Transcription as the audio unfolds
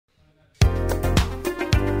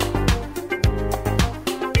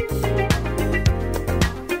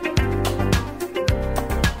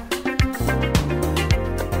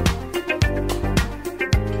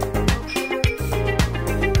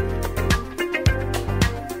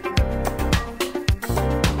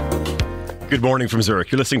Good morning from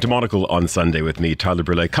Zurich. You're listening to Monocle on Sunday with me, Tyler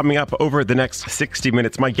Brûlé. Coming up over the next 60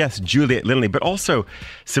 minutes, my guest, Juliette Lindley, but also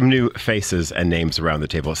some new faces and names around the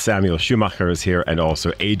table. Samuel Schumacher is here and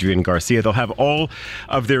also Adrian Garcia. They'll have all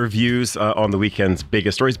of their views on the weekend's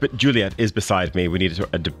biggest stories, but Juliette is beside me. We need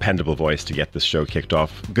a dependable voice to get this show kicked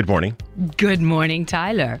off. Good morning. Good morning,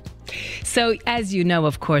 Tyler. So, as you know,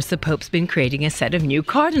 of course, the Pope's been creating a set of new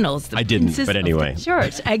cardinals. I didn't, but anyway.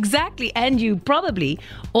 Church, exactly. And you probably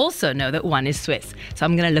also know that one is Swiss. So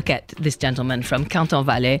I'm going to look at this gentleman from Canton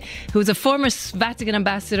Valais, who was a former Vatican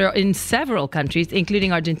ambassador in several countries,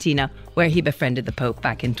 including Argentina, where he befriended the Pope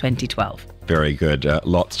back in 2012. Very good.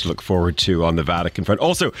 Lots to look forward to on the Vatican front.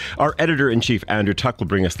 Also, our editor-in-chief, Andrew Tuck, will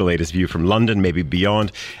bring us the latest view from London, maybe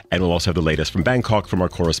beyond. And we'll also have the latest from Bangkok from our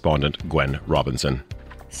correspondent, Gwen Robinson.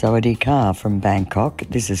 Sawadee Ka from Bangkok.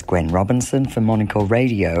 This is Gwen Robinson for Monocle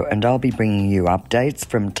Radio, and I'll be bringing you updates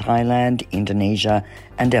from Thailand, Indonesia,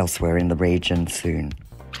 and elsewhere in the region soon.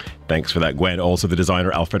 Thanks for that, Gwen. Also, the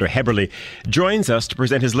designer Alfredo Heberli joins us to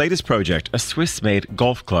present his latest project, a Swiss-made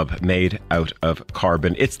golf club made out of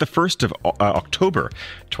carbon. It's the 1st of October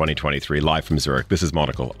 2023, live from Zurich. This is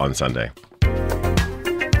Monocle on Sunday.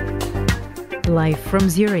 Live from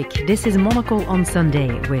Zurich, this is Monocle on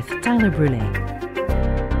Sunday with Tyler Brûlé.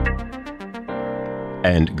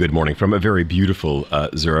 And good morning from a very beautiful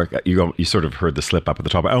Zurich. You sort of heard the slip up at the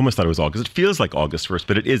top. I almost thought it was August. It feels like August 1st,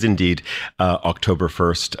 but it is indeed October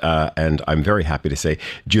 1st. And I'm very happy to say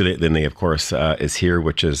Juliette Lindley, of course, is here,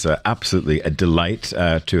 which is absolutely a delight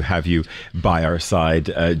to have you by our side.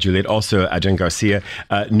 Juliette, also Adrian Garcia,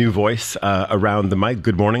 new voice around the mic.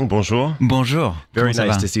 Good morning. Bonjour. Bonjour. Very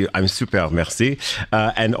nice to see you. I'm super, merci.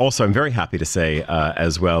 And also, I'm very happy to say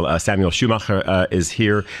as well, Samuel Schumacher is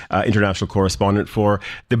here, international correspondent for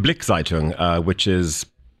the Blick-Zeitung, which is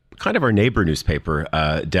kind of our neighbor newspaper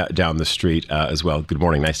down the street as well. Good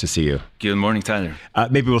morning. Nice to see you. Good morning, Tyler.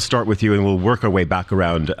 Maybe we'll start with you and we'll work our way back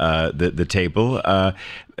around the table.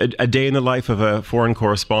 A day in the life of a foreign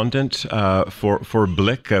correspondent for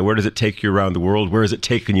Blick. Where does it take you around the world? Where has it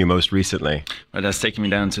taken you most recently? Well, that's taken me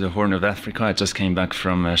down to the Horn of Africa. I just came back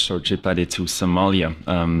from a short trip I did to Somalia,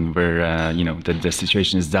 where the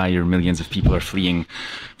situation is dire. Millions of people are fleeing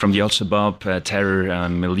from the Al-Shabaab terror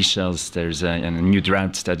militias. There's a new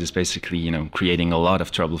drought that is basically creating a lot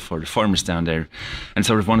of trouble for the farmers down there, and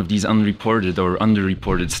sort of one of these unreported or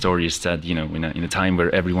underreported stories that in a time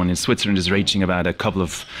where everyone in Switzerland is raging about a couple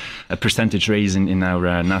of percentage raise in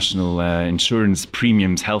our national insurance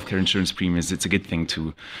premiums, healthcare insurance premiums, it's a good thing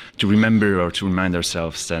to remember or to remind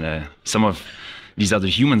ourselves that some of these other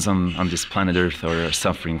humans on this planet Earth are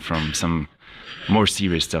suffering from some more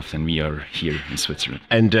serious stuff than we are here in Switzerland.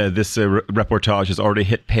 And this reportage has already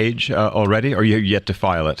hit page already, or you have yet to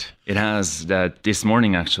file it? It has this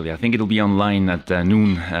morning, actually. I think it'll be online at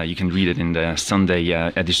noon. You can read it in the Sunday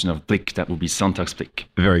edition of Blick. That will be Sonntagsblick.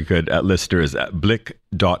 Very good. Listeners,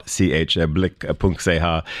 blick.ch,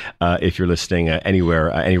 blick.ch, if you're listening anywhere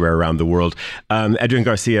around the world. Adrian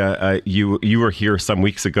Garcia, you were here some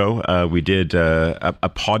weeks ago. We did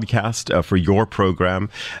a podcast for your program,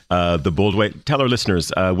 The Bold Way. Tell our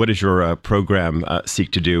listeners, what does your program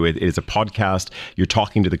seek to do? It is a podcast. You're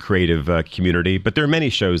talking to the creative community, but there are many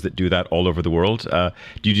shows that do that all over the world.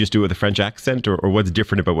 Do you just do it with a French accent, or what's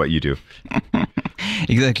different about what you do?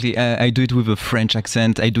 Exactly. I do it with a French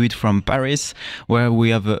accent. I do it from Paris, where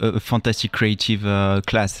we have a fantastic creative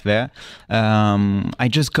class there. I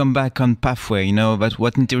just come back on pathway, but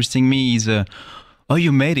what interesting me is how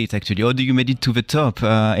you made it, actually. How do you made it to the top,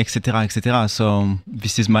 etc., etc. So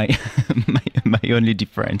this is my my only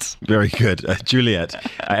difference. Very good. Juliette,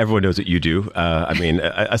 everyone knows what you do. I mean,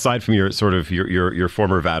 aside from your sort of your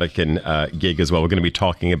former Vatican gig as well, we're going to be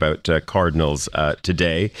talking about cardinals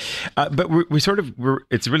today. But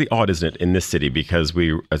it's really odd, isn't it, in this city, because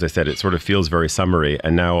as I said, it sort of feels very summery,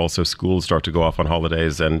 and now also schools start to go off on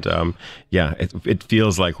holidays, and it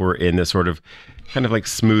feels like we're in this sort of kind of like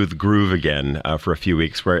smooth groove again for a few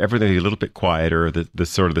weeks, where everything is a little bit quieter.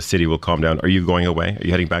 The city will calm down. Are you going away? Are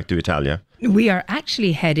you heading back to Italia? We are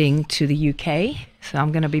actually heading to the UK. So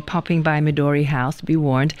I'm going to be popping by Midori House, be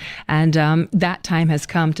warned. And that time has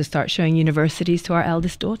come to start showing universities to our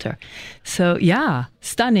eldest daughter. So yeah,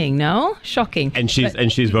 stunning, no? Shocking. And she's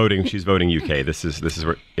voting. She's voting UK. This is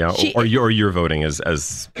where you're voting as.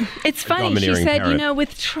 It's funny. She said, parent.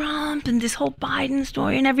 With Trump and this whole Biden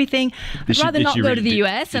story and everything, I'd rather not go to the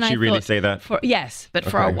US. Did she really say that? Yes, but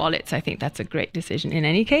for our wallets, I think that's a great decision in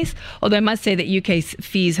any case. Although I must say that UK's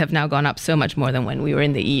fees have now gone up so much more than when we were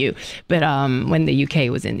in the EU. But when the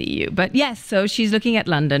UK was in the EU. But yes, so she's looking at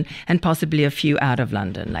London and possibly a few out of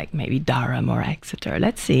London, like maybe Durham or Exeter.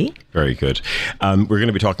 Let's see. Very good. We're going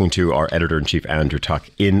to be talking to our editor-in-chief, Andrew Tuck,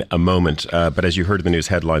 in a moment. But as you heard in the news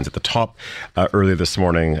headlines at the top, earlier this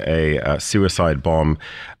morning, a suicide bomb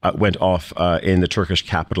went off in the Turkish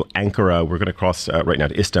capital, Ankara. We're going to cross right now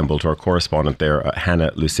to Istanbul to our correspondent there,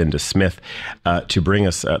 Hannah Lucinda Smith, to bring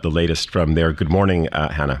us the latest from there. Good morning,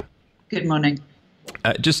 Hannah. Good morning.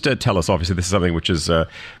 Just tell us, obviously, this is something which is at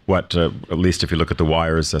least if you look at the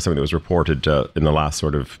wires, something that was reported in the last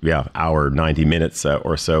sort of hour, 90 minutes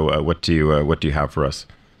or so. What do you have for us?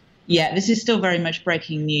 Yeah, this is still very much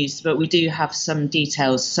breaking news, but we do have some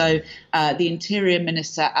details. So the Interior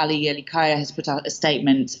Minister, Ali Yerlikaya, has put out a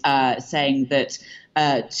statement saying that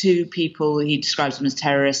two people, he describes them as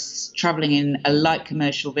terrorists, traveling in a light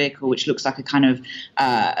commercial vehicle, which looks like a kind of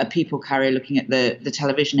a people carrier looking at the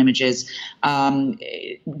television images,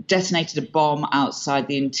 detonated a bomb outside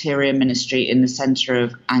the Interior Ministry in the centre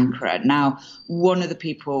of Ankara. Now, one of the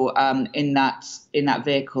people in that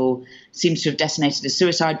vehicle seems to have detonated a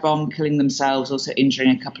suicide bomb, killing themselves, also injuring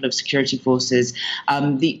a couple of security forces.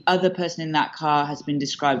 The other person in that car has been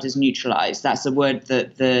described as neutralized. That's a word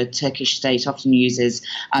that the Turkish state often uses.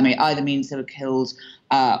 It either means they were killed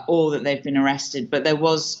or that they've been arrested. But there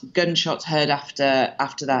was gunshots heard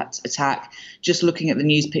after that attack. Just looking at the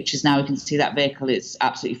news pictures now, we can see that vehicle is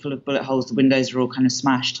absolutely full of bullet holes. The windows are all kind of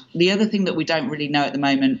smashed. The other thing that we don't really know at the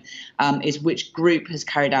moment is which group has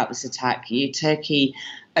carried out this attack. Turkey,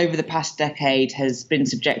 over the past decade, has been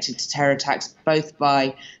subjected to terror attacks both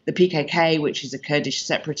by the PKK, which is a Kurdish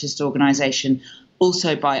separatist organisation,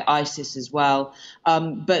 also by ISIS as well.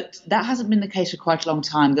 But that hasn't been the case for quite a long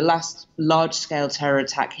time. The last large-scale terror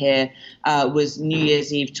attack here was New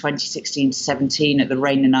Year's Eve 2016-17 at the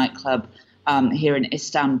Reyna nightclub here in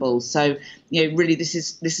Istanbul. So, really, this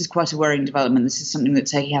is quite a worrying development. This is something that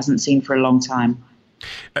Turkey hasn't seen for a long time.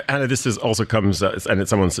 Anna, this also comes, and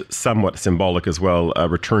it's somewhat symbolic as well,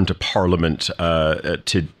 return to Parliament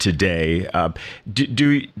today.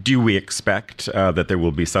 Do we expect that there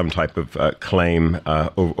will be some type of claim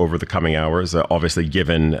over the coming hours? Obviously,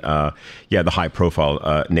 given the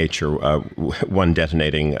high-profile nature, one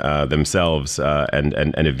detonating themselves and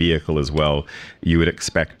a vehicle as well, you would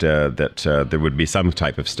expect that there would be some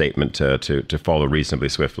type of statement to follow reasonably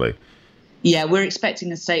swiftly. Yeah, we're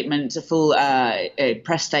expecting a full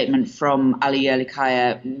press statement from Ali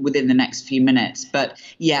Yerlikaya within the next few minutes. But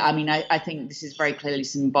yeah, I think this is very clearly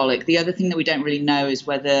symbolic. The other thing that we don't really know is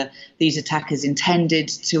whether these attackers intended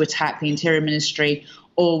to attack the Interior Ministry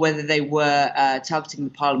or whether they were targeting the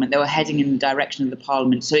Parliament. They were heading in the direction of the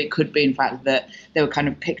Parliament. So it could be, in fact, that they were kind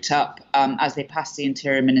of picked up as they passed the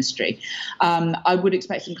Interior Ministry. I would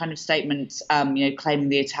expect some kind of statement, claiming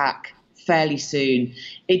the attack fairly soon.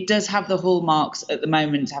 It does have the hallmarks at the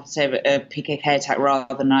moment, I have to say, of a PKK attack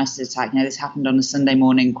rather than an ISIS attack. This happened on a Sunday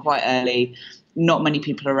morning quite early, not many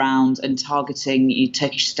people around, and targeting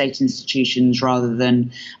Turkish state institutions rather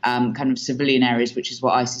than kind of civilian areas, which is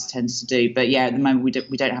what ISIS tends to do. But yeah, at the moment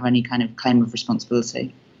we don't have any kind of claim of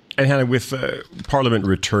responsibility. And Hannah, with Parliament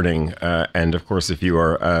returning, and of course if you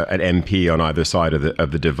are an MP on either side of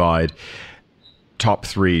the divide, top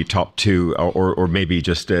three, top two, or maybe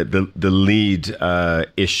just the lead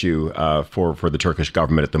issue for the Turkish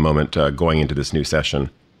government at the moment going into this new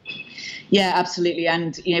session? Yeah, absolutely.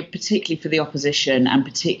 And, particularly for the opposition, and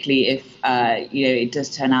particularly if, it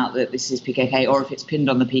does turn out that this is PKK, or if it's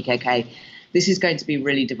pinned on the PKK, this is going to be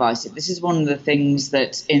really divisive. This is one of the things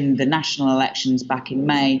that in the national elections back in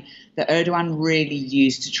May, that Erdogan really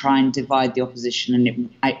used to try and divide the opposition,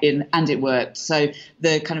 and it worked. So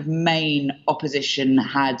the kind of main opposition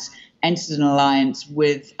had entered an alliance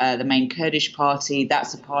with the main Kurdish party.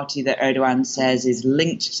 That's a party that Erdogan says is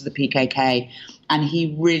linked to the PKK. And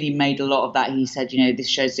he really made a lot of that. He said, this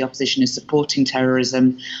shows the opposition is supporting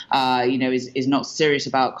terrorism, is not serious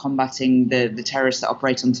about combating the terrorists that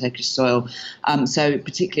operate on Turkish soil. So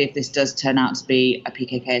particularly if this does turn out to be a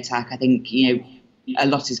PKK attack, I think, a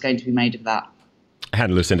lot is going to be made of that.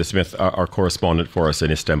 Hannah Lucinda Smith, our correspondent for us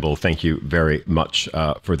in Istanbul. Thank you very much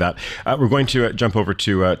for that. We're going to jump over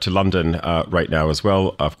to London right now as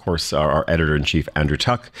well. Of course, our editor-in-chief, Andrew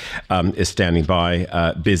Tuck, is standing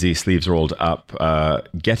by, busy, sleeves rolled up,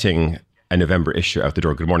 getting a November issue out the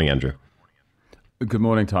door. Good morning, Andrew. Good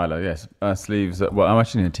morning, Tyler. Yes, sleeves. Well, I'm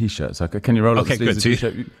actually in a t-shirt, so can you roll up the sleeves of the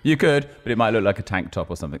t-shirt? You could, but it might look like a tank top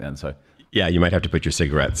or something then. So Yeah, you might have to put your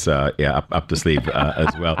cigarettes, up the sleeve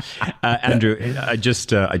as well. Andrew, I just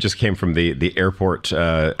came from the airport,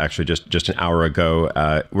 actually just an hour ago.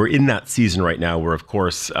 We're in that season right now, where of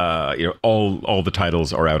course, all the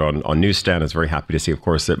titles are out on newsstand. I was very happy to see, of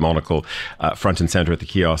course, that Monocle front and center at the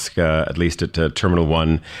kiosk, at least at Terminal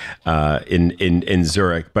 1 in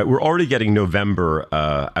Zurich. But we're already getting November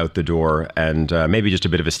out the door, and maybe just a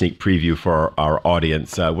bit of a sneak preview for our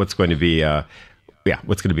audience. What's going to be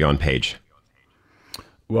on page?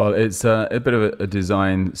 Well, it's a bit of a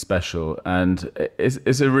design special, and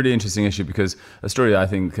it's a really interesting issue, because a story that I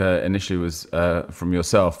think initially was from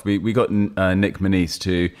yourself. We got Nick Manise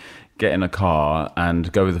to get in a car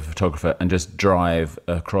and go with a photographer and just drive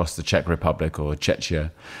across the Czech Republic, or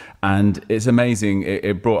Czechia. And it's amazing.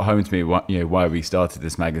 It brought home to me why we started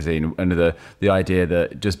this magazine, and the idea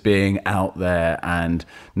that just being out there and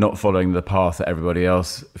not following the path that everybody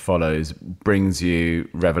else follows brings you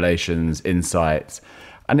revelations, insights.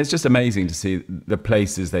 And it's just amazing to see the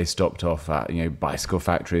places they stopped off at, bicycle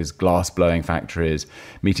factories, glass blowing factories,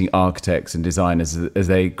 meeting architects and designers as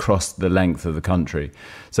they crossed the length of the country.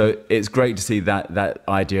 So it's great to see that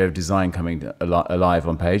idea of design coming alive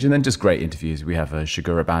on page, and then just great interviews. We have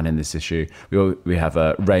Shigura Ban in this issue. We have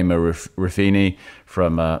Remo Ruffini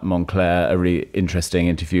from Montclair, a really interesting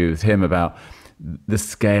interview with him about the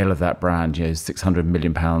scale of that brand, 600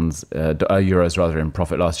 million euros rather in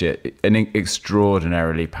profit last year, an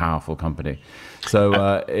extraordinarily powerful company.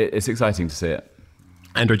 So it's exciting to see it.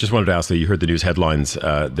 Andrew, I just wanted to ask you heard the news headlines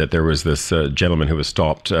that there was this gentleman who was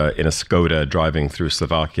stopped in a Skoda driving through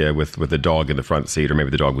Slovakia with a dog in the front seat, or maybe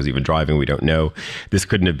the dog was even driving. We don't know. This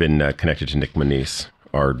couldn't have been connected to Nick Manise,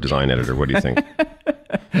 our design editor. What do you think?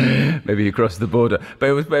 Maybe you crossed the border, but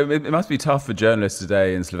it must be tough for journalists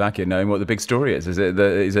today in Slovakia knowing what the big story is. Is it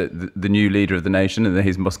the new leader of the nation and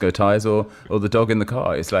his Moscow ties, or the dog in the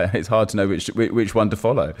car? It's hard to know which one to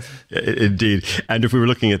follow. Indeed. And if we were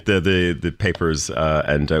looking at the papers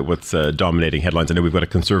and what's dominating headlines, I know we've got a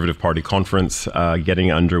Conservative Party conference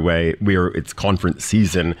getting underway. It's conference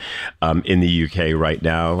season in the UK right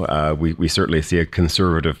now. We certainly see a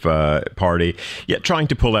Conservative Party trying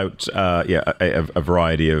to pull out a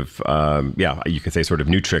variety of you could say sort of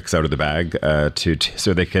new tricks out of the bag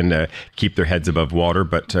so they can keep their heads above water.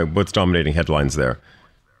 But what's dominating headlines there?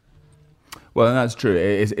 Well, that's true.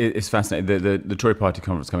 It's fascinating. The Tory Party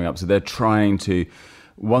conference coming up, so they're trying to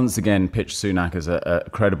once again pitch Sunak as a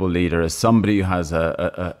credible leader, as somebody who has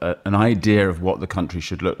an idea of what the country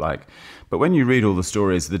should look like. But when you read all the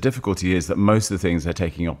stories, the difficulty is that most of the things they're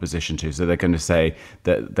taking opposition to. So they're going to say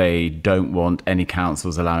that they don't want any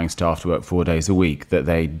councils allowing staff to work 4 days a week, that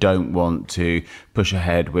they don't want to push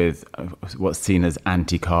ahead with what's seen as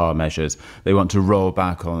anti-car measures. They want to roll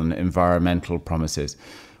back on environmental promises,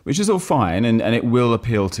 which is all fine, and it will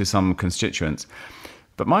appeal to some constituents.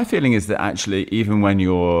 But my feeling is that actually, even when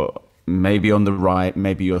you're maybe on the right,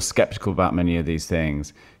 maybe you're sceptical about many of these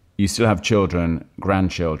things, you still have children,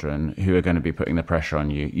 grandchildren who are going to be putting the pressure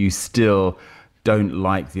on you. You still don't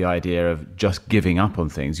like the idea of just giving up on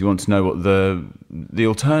things. You want to know what the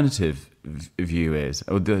alternative view is.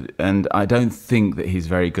 And I don't think that he's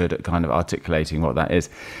very good at kind of articulating what that is.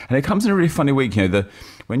 And it comes in a really funny week.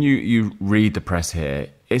 When you read the press here,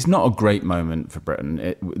 it's not a great moment for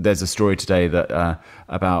Britain. There's a story today that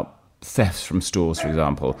about thefts from stores, for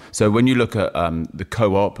example. So when you look at the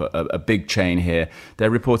Co-op, a big chain here, they're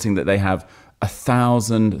reporting that they have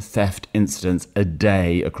 1,000 theft incidents a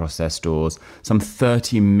day across their stores, some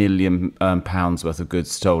 30 million pounds worth of goods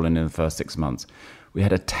stolen in the first 6 months. We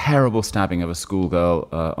had a terrible stabbing of a schoolgirl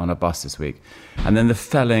on a bus this week. And then the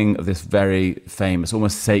felling of this very famous,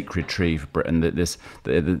 almost sacred tree for Britain,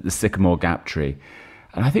 the Sycamore Gap tree.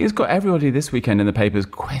 And I think it's got everybody this weekend in the papers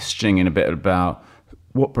questioning a bit about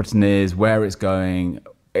what Britain is, where it's going.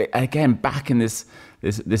 Again, back in this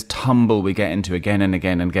tumble we get into again and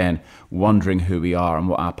again and again, wondering who we are and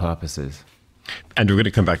what our purpose is. And we're going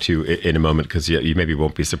to come back to you in a moment, because you maybe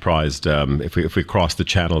won't be surprised if we cross the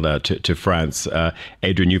channel to France.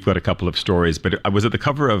 Adrian, you've got a couple of stories, but was it the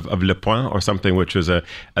cover of Le Point or something, which was a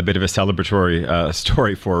bit of a celebratory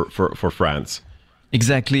story for France?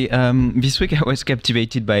 Exactly. This week I was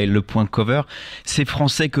captivated by Le Point cover. C'est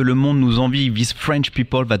français que le monde nous envie. These French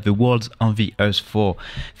people that the world envy us for.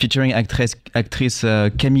 Featuring actress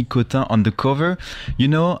Camille Cotin on the cover.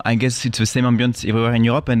 I guess it's the same ambience everywhere in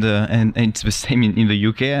Europe, and it's the same in the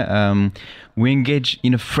UK. We engage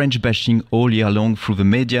in a French bashing all year long through the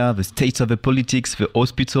media, the state of the politics, the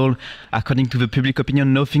hospital. According to the public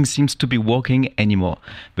opinion, nothing seems to be working anymore.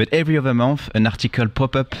 But every other month, an article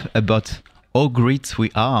pop up about how great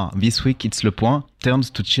we are. This week, it's Le Point, turns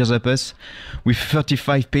to cheers up us with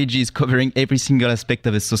 35 pages covering every single aspect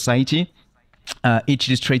of a society, each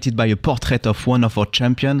illustrated by a portrait of one of our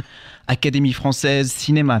champions. Académie Française,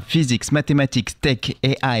 cinema, physics, mathematics, tech,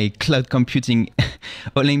 AI, cloud computing,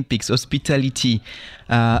 Olympics, hospitality.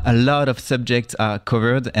 A lot of subjects are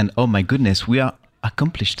covered, and oh my goodness, we are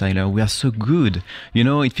accomplished, Tyler. We are so good. You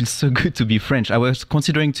know, it feels so good to be French. I was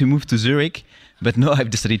considering to move to Zurich, but no, I've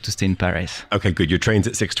decided to stay in Paris. Okay, good. Your train's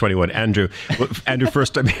at 6:21. Andrew,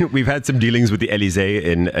 first, I mean, we've had some dealings with the Élysée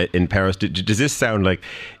in Paris. Does this sound like,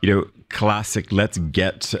 classic? Let's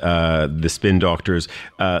get the spin doctors.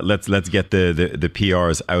 Let's get the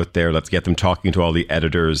PRs out there. Let's get them talking to all the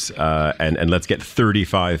editors, and let's get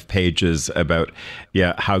 35 pages about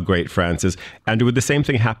how great France is. Andrew, would the same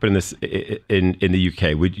thing happen in the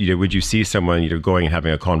UK? Would you see someone going and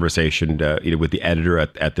having a conversation with the editor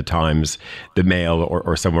at the Times, the Mail,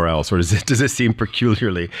 or somewhere else, or does it seem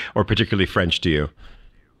peculiarly or particularly French to you?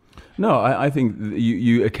 No, I think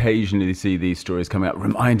you occasionally see these stories coming out,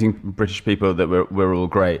 reminding British people that we're all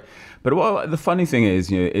great. But the funny thing is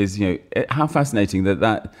how fascinating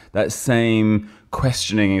that same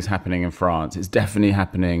questioning is happening in France. It's definitely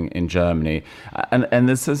happening in Germany, and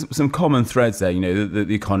there's some common threads there.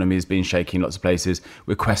 The economy has been shaky in lots of places.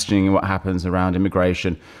 We're questioning what happens around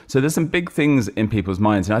immigration. So there's some big things in people's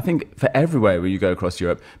minds, and I think for everywhere where you go across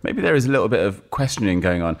Europe, maybe there is a little bit of questioning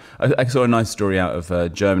going on. I saw a nice story out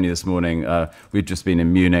of Germany this morning. We'd just been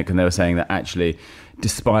in Munich, and they were saying that actually,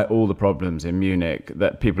 despite all the problems in Munich,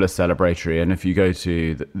 that people are celebratory. And if you go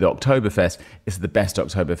to the Oktoberfest, it's the best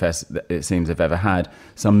Oktoberfest that it seems they've ever had.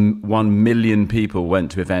 Some 1 million people went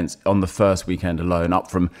to events on the first weekend alone, up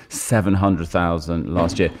from 700,000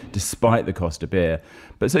 last year, despite the cost of beer.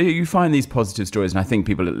 But so you find these positive stories, and I think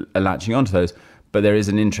people are latching onto those. But there is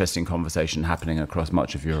an interesting conversation happening across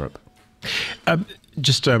much of Europe. I want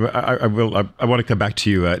to come back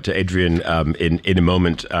to you, to Adrian, in a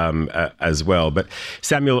moment as well. But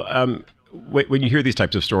Samuel, when you hear these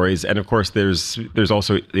types of stories, and of course there's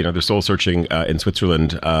also there's soul searching in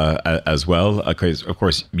Switzerland as well. Because of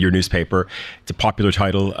course your newspaper, it's a popular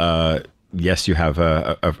title. Yes, you have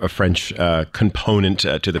a French component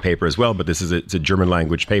to the paper as well, but it's a German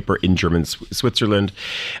language paper in German Switzerland.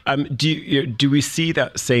 Do we see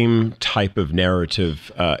that same type of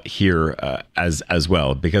narrative here as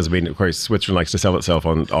well? Because I mean, of course, Switzerland likes to sell itself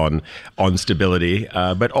on stability,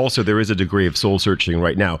 but also there is a degree of soul searching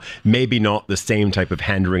right now. Maybe not the same type of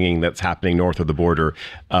hand wringing that's happening north of the border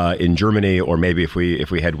in Germany, or maybe if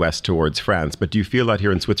we head west towards France. But do you feel that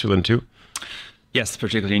here in Switzerland too? Yes,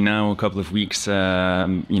 particularly now, a couple of weeks,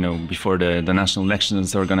 before the national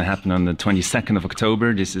elections are going to happen on the 22nd of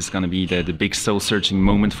October. This is going to be the big soul-searching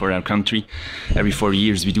moment for our country. Every 4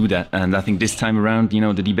 years we do that. And I think this time around,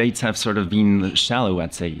 the debates have sort of been shallow,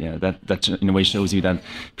 I'd say. That in a way shows you that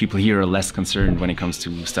people here are less concerned when it comes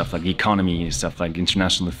to stuff like the economy, stuff like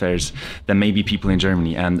international affairs, than maybe people in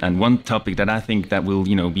Germany. And one topic that I think that will,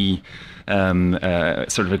 be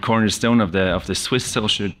sort of a cornerstone of the Swiss soul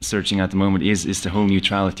searching at the moment is the whole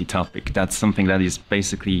neutrality topic. That's something that is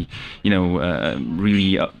basically,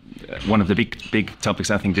 really one of the big topics,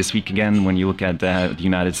 I think, this week again, when you look at the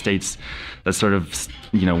United States that sort of,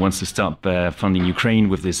 wants to stop funding Ukraine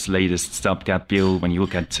with this latest stopgap bill. When you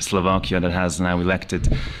look at Slovakia, that has now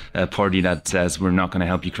elected a party that says we're not going to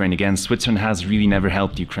help Ukraine again. Switzerland has really never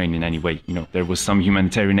helped Ukraine in any way. There was some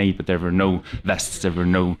humanitarian aid, but there were no vests, there were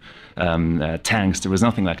no tanks, there was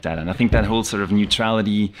nothing like that. And I think that whole sort of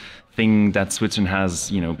neutrality thing that Switzerland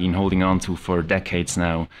has, been holding on to for decades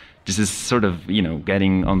now, this is sort of,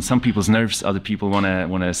 getting on some people's nerves. Other people want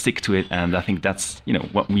to stick to it, and I think that's,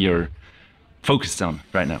 what we are focused on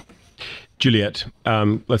right now. Juliette,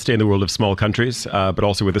 let's stay in the world of small countries, but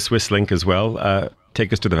also with a Swiss link as well.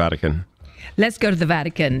 Take us to the Vatican. Let's go to the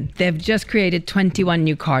Vatican. They've just created 21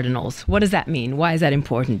 new cardinals. What does that mean? Why is that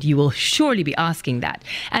important? You will surely be asking that.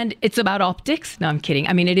 And it's about optics? No, I'm kidding.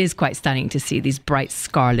 I mean, it is quite stunning to see these bright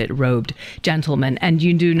scarlet-robed gentlemen. And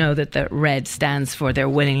you do know that the red stands for their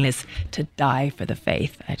willingness to die for the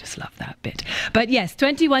faith. I just love that bit. But yes,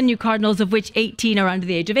 21 new cardinals, of which 18 are under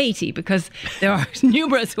the age of 80, because there are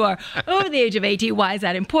numerous who are over the age of 80. Why is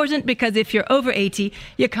that important? Because if you're over 80,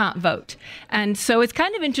 you can't vote. And so it's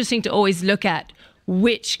kind of interesting to always look at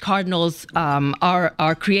which cardinals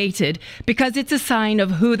are created, because it's a sign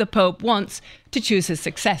of who the Pope wants to choose his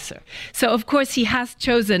successor. So, of course, he has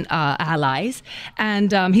chosen allies,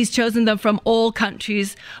 and he's chosen them from all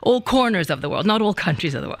countries, all corners of the world, not all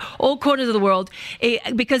countries of the world, all corners of the world,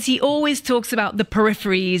 because he always talks about the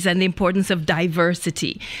peripheries and the importance of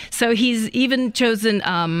diversity. So he's even chosen,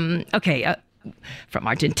 from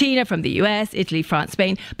Argentina, from the US, Italy, France,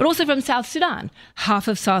 Spain, but also from South Sudan. Half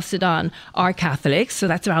of South Sudan are Catholics, so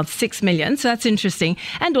that's around 6 million. So that's interesting.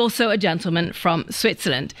 And also a gentleman from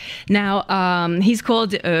Switzerland. Now, he's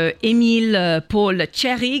called Émile Paul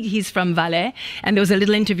Cherig. He's from Valais. And there was a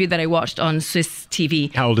little interview that I watched on Swiss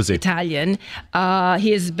TV. How old is he? Italian.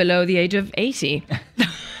 He is below the age of 80.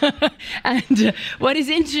 And what is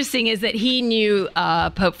interesting is that he knew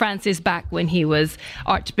Pope Francis back when he was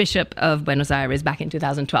Archbishop of Buenos Aires back in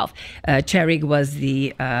 2012. Cherig was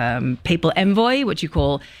the papal envoy, what you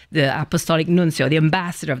call the apostolic nuncio, the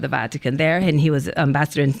ambassador of the Vatican there, and he was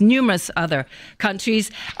ambassador in numerous other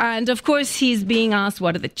countries. And of course, he's being asked,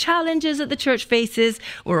 what are the challenges that the church faces?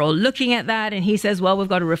 We're all looking at that, and he says, well, we've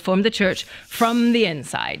got to reform the church from the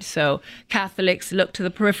inside. So Catholics look to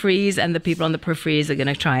the peripheries, and the people on the peripheries are going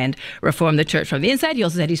to try and reform the church from the inside. He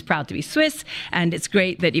also said he's proud to be Swiss, and it's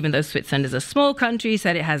great that even though Switzerland is a small country, he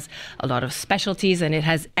said it has a lot of specialties and it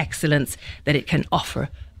has excellence that it can offer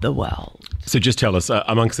the world. So just tell us,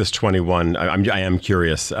 amongst this 21, I am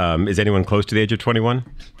curious, is anyone close to the age of 21?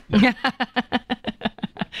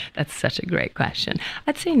 That's such a great question.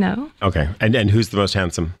 I'd say no. Okay, and who's the most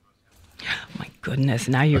handsome? Oh my goodness!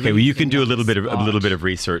 Now you're okay. Well, you can do a little bit of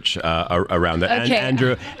research around that. Okay.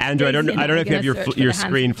 Andrew, I don't know if you have your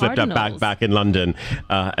screen flipped up back in London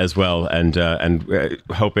as well, and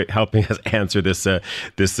helping us answer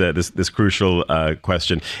this crucial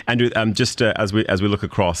question. Andrew, just as we look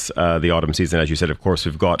across the autumn season, as you said, of course,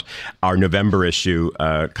 we've got our November issue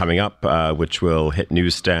coming up, which will hit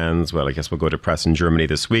newsstands. Well, I guess we'll go to press in Germany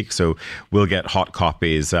this week, so we'll get hot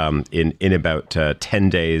copies in about 10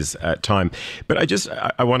 days time. But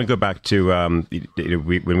I want to go back to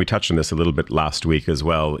when we touched on this a little bit last week as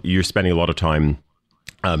well. You're spending a lot of time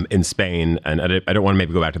in Spain, and I don't want to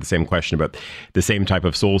maybe go back to the same question about the same type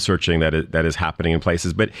of soul searching that is happening in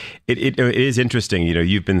places. But it is interesting.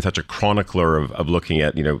 You've been such a chronicler of looking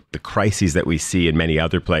at the crises that we see in many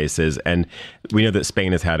other places, and we know that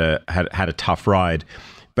Spain has had a tough ride.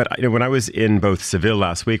 But when I was in both Seville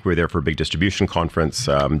last week, we were there for a big distribution conference,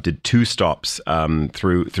 did 2 stops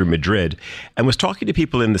through Madrid, and was talking to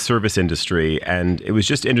people in the service industry. And it was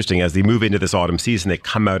just interesting as they move into this autumn season, they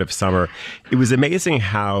come out of summer. It was amazing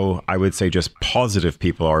how, I would say, just positive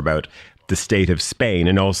people are about the state of Spain,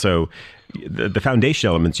 and also the foundation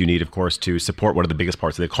elements you need, of course, to support one of the biggest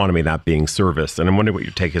parts of the economy, that being service. And I'm wondering what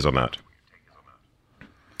your take is on that.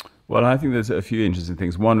 Well, I think there's a few interesting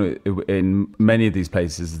things. One, in many of these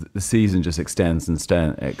places, the season just extends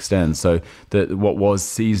and extends. So what was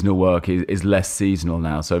seasonal work is less seasonal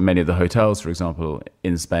now. So many of the hotels, for example,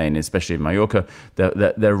 in Spain, especially in Mallorca,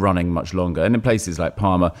 they're running much longer. And in places like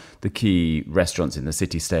Palma, the key restaurants in the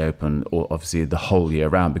city stay open, or obviously the whole year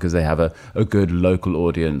round, because they have a good local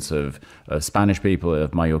audience of Spanish people,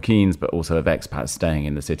 of Mallorquins, but also of expats staying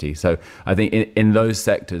in the city. So I think in those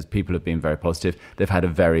sectors, people have been very positive. They've had a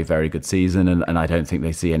very, very good season, and I don't think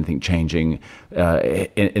they see anything changing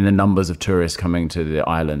in the numbers of tourists coming to the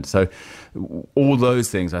island. So all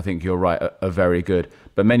those things, I think you're right, are very good.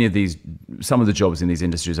 But some of the jobs in these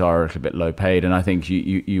industries are a little bit low paid, and I think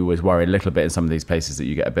you always worry a little bit in some of these places that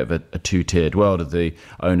you get a bit of a two-tiered world of the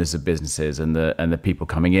owners of businesses and the people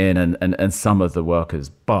coming in and some of the workers.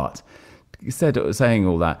 But saying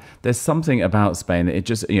all that, there's something about Spain that it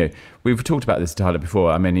just, we've talked about this, Tyler,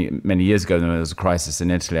 before. Many years ago, there was a crisis in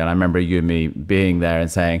Italy, and I remember you and me being there and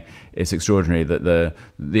saying it's extraordinary that the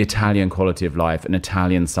Italian quality of life, an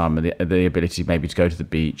Italian summer, the ability maybe to go to the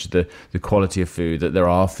beach, the quality of food, that there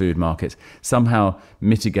are food markets, somehow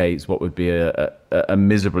mitigates what would be a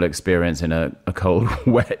miserable experience in a cold,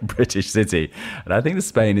 wet British city. And I think that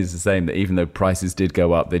Spain is the same, that even though prices did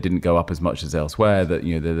go up, they didn't go up as much as elsewhere,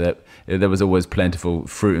 that there was always plentiful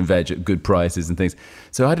fruit and veg at good prices and things.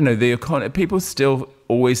 So I don't know, the economy, people still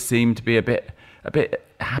always seem to be a bit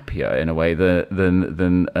happier in a way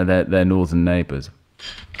than their northern neighbours.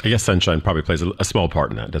 I guess sunshine probably plays a small part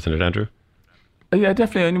in that, doesn't it, Andrew? Yeah,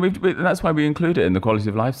 definitely. And that's why we include it in the quality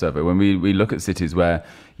of life survey. When we look at cities where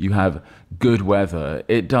you have good weather,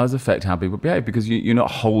 it does affect how people behave, because you're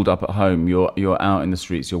not holed up at home. You're out in the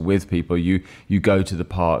streets. You're with people. You go to the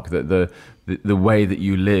park. The way that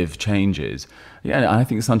you live changes. Yeah, I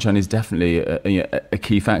think sunshine is definitely a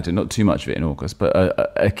key factor. Not too much of it in August, but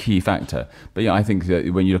a key factor. But yeah, I think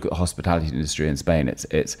that when you look at the hospitality industry in Spain,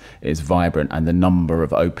 it's vibrant, and the number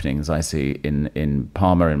of openings I see in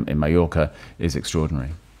Palma and in Mallorca is extraordinary.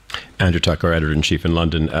 Andrew Tucker, editor-in-chief in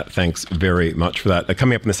London, thanks very much for that.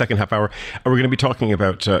 Coming up in the second half hour, we're going to be talking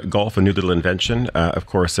about golf, a new little invention. Of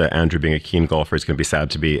course, Andrew, being a keen golfer, is going to be sad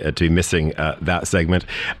to be missing that segment.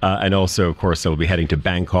 And also, of course, we'll be heading to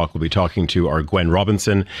Bangkok. We'll be talking to our Gwen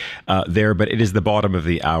Robinson there. But it is the bottom of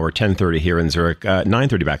the hour, 10:30 here in Zurich,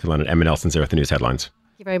 9:30 back in London. Emma Nelson's there with the news headlines.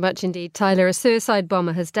 Thank you very much indeed, Tyler. A suicide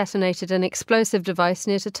bomber has detonated an explosive device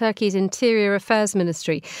near to Turkey's Interior Affairs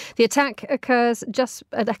Ministry. The attack occurred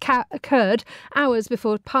hours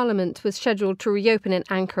before Parliament was scheduled to reopen in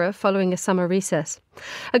Ankara following a summer recess.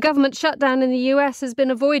 A government shutdown in the US has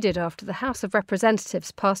been avoided after the House of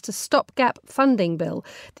Representatives passed a stopgap funding bill.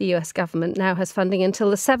 The US government now has funding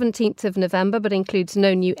until the 17th of November, but includes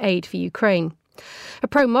no new aid for Ukraine. A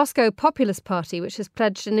pro-Moscow populist party, which has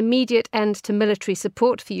pledged an immediate end to military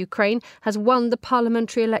support for Ukraine, has won the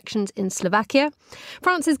parliamentary elections in Slovakia.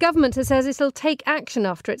 France's government says it'll take action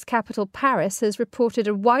after its capital, Paris, has reported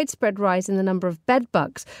a widespread rise in the number of bed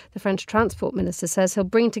bugs. The French transport minister says he'll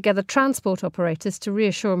bring together transport operators to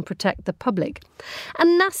reassure and protect the public.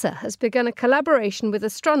 And NASA has begun a collaboration with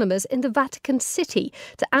astronomers in the Vatican City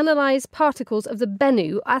to analyse particles of the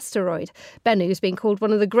Bennu asteroid. Bennu has been called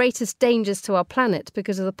one of the greatest dangers to our planet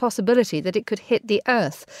because of the possibility that it could hit the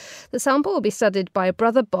Earth. The sample will be studied by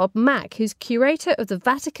Brother Bob Mack, who's curator of the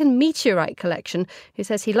Vatican Meteorite Collection, who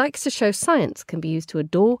says he likes to show science can be used to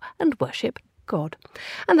adore and worship God.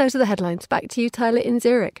 And those are the headlines. Back to you, Tyler, in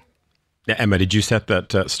Zurich. Yeah, Emma, did you set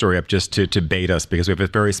that story up just to bait us? Because we have a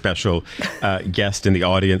very special guest in the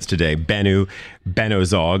audience today, Benno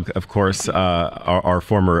Zog, of course, our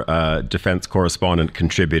former defense correspondent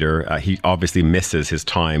contributor. He obviously misses his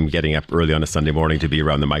time getting up early on a Sunday morning to be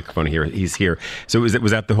around the microphone here. He's here. So was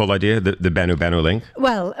that the whole idea, the Benno link?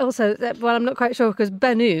 Well, also, I'm not quite sure because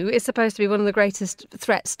Bennu is supposed to be one of the greatest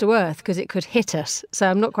threats to Earth because it could hit us. So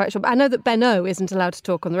I'm not quite sure. But I know that Benno isn't allowed to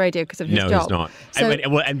talk on the radio because of his job. No, he's not. So,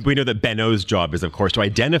 and we know that Benno's job is, of course, to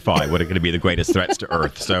identify what are going to be the greatest threats to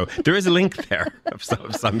Earth. So there is a link there of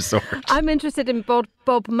some sort. I'm interested in Bob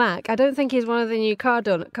Mack. I don't think he's one of the new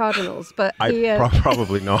Cardinals, but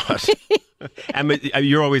probably not. Emma,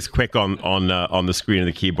 you're always quick on the screen and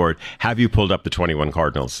the keyboard. Have you pulled up the 21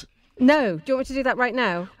 Cardinals? No. Do you want me to do that right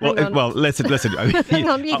now? Well, listen. Hang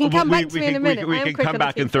on, you can come back to me in a minute. We can come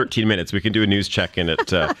back in 13 minutes. We can do a news check-in at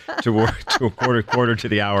to a quarter to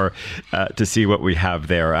the hour to see what we have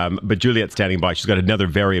there. But Juliet's standing by. She's got another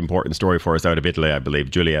very important story for us out of Italy, I believe.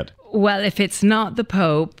 Juliet. Well, if it's not the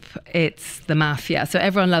Pope, it's the mafia. So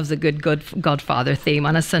everyone loves a good Godfather theme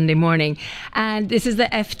on a Sunday morning. And this is the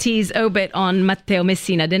FT's obit on Matteo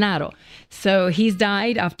Messina Denaro. So he's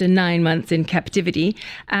died after 9 months in captivity.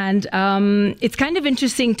 And it's kind of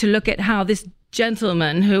interesting to look at how this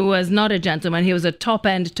gentleman, who was not a gentleman, he was a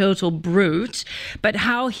top-end total brute, but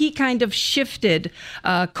how he kind of shifted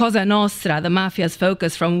Cosa Nostra, the mafia's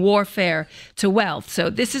focus, from warfare to wealth. So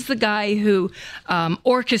this is the guy who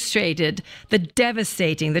orchestrated the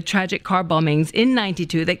tragic car bombings in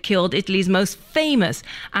 '92 that killed Italy's most famous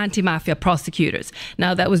anti-mafia prosecutors.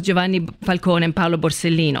 Now, that was Giovanni Falcone and Paolo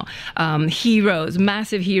Borsellino, heroes,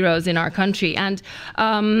 massive heroes in our country. And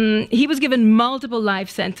he was given multiple life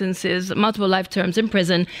sentences, multiple life terms in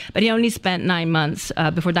prison, but he only spent 9 months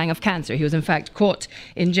before dying of cancer. He was in fact caught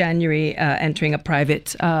in January entering a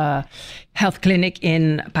private health clinic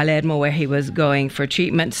in Palermo where he was going for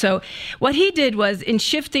treatment. So what he did was, in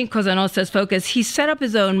shifting Cosa Nostra's focus, he set up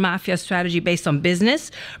his own mafia strategy based on business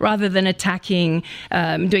rather than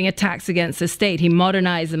doing attacks against the state. He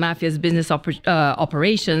modernized the mafia's business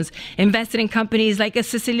operations, invested in companies like a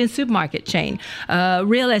Sicilian supermarket chain,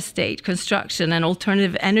 real estate, construction, and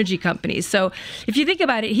alternative energy companies. So if you think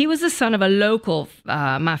about it, he was the son of a local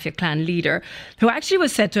mafia clan leader who actually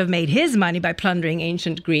was said to have made his money by plundering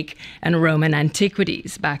ancient Greek and Roman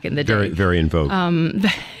antiquities back in the day. Very, very in vogue.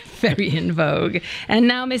 Very in vogue. And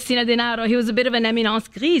now Messina Denaro, he was a bit of an éminence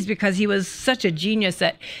grise because he was such a genius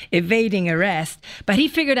at evading arrest. But he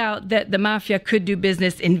figured out that the mafia could do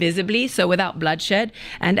business invisibly, so without bloodshed.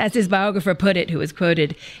 And as his biographer put it, who was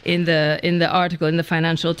quoted in the article, in the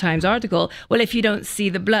Financial Times article, well, if you don't see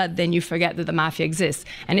the blood, then you forget that the mafia exists.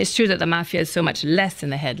 And it's true that the mafia is so much less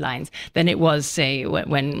in the headlines than it was, say,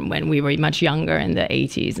 when we were much younger in the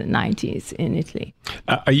 80s and 90s in Italy.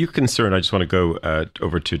 Are you concerned? I just want to go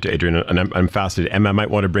over to Adrian, and I'm fascinated. Emma, I might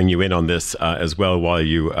want to bring you in on this as well while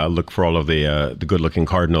you look for all of the good-looking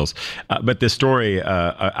Cardinals. But this story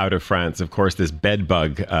out of France, of course, this bed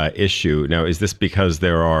bug issue. Now, is this because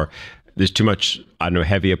there's too much I don't know,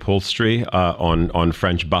 heavy upholstery on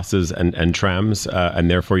French buses and trams, and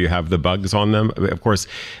therefore you have the bugs on them. Of course,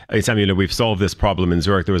 Sam, we've solved this problem in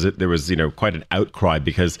Zurich. There was quite an outcry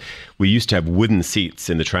because we used to have wooden seats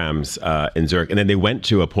in the trams in Zurich, and then they went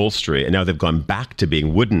to upholstery, and now they've gone back to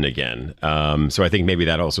being wooden again. So I think maybe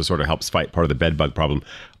that also sort of helps fight part of the bed bug problem.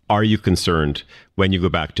 Are you concerned when you go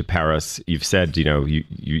back to Paris? You've said,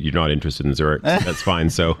 you're not interested in Zurich. So that's fine.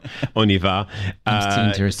 So on y va. I'm still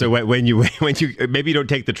interested. So when you maybe you don't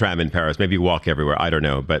take the tram in Paris, maybe you walk everywhere. I don't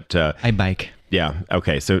know, but I bike. Yeah.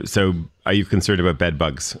 Okay. So are you concerned about bed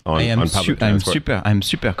bugs on public transport? I'm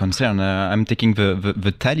super concerned. I'm taking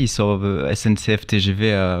the Thalys or the SNCF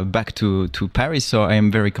TGV back to Paris, so I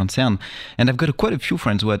am very concerned. And I've got quite a few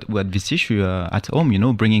friends who had this issue at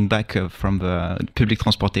home. Bringing back from the public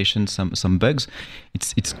transportation some bugs.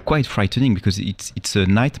 It's quite frightening because it's a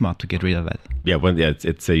nightmare to get rid of that. Yeah.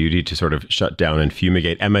 It's you need to sort of shut down and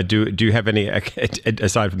fumigate. Emma, do you have any,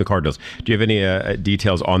 aside from the Cardinals, do you have any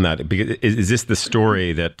details on that? Because is this the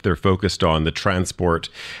story that they're focused on, the transport,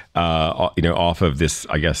 off of this,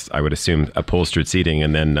 I guess I would assume, upholstered seating,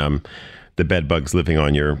 and then the bed bugs living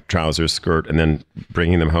on your trousers, skirt, and then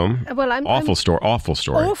bringing them home? Well, awful story. Awful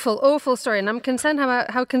story. And I'm concerned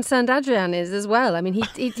how concerned Adrian is as well. I mean,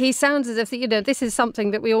 he sounds as if this is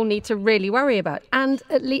something that we all need to really worry about. And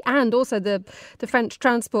also the French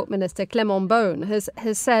Transport Minister Clément Beaune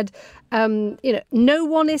has said, no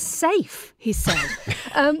one is safe, he said.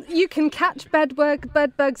 You can catch bed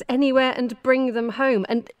bugs anywhere and bring them home.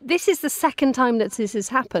 And this is the second time that this has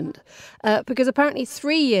happened. Because apparently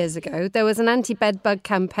 3 years ago, there was an anti-bed bug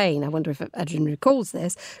campaign. I wonder if Adrian recalls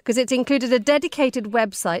this, because it included a dedicated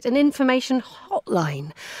website, an information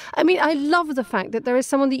hotline. I mean, I love the fact that there is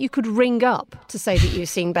someone that you could ring up to say that you've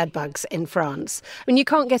seen bed bugs in France. I mean, you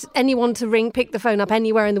can't get anyone to pick the phone up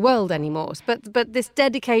anywhere in the world anymore. But this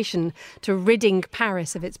dedication to ridding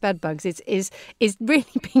Paris of its bed bugs is really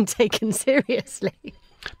being taken seriously.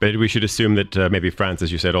 But we should assume that maybe France,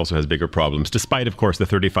 as you said, also has bigger problems, despite, of course, the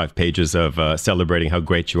 35 pages of celebrating how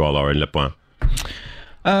great you all are in Le Point.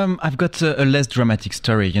 I've got a less dramatic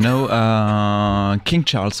story. King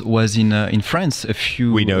Charles was in France a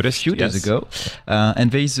few days ago,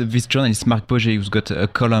 and there is this journalist Marc Boger who's got a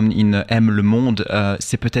column in M Le Monde.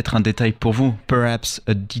 C'est peut-être un détail pour vous, perhaps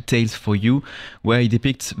a detail for you, where he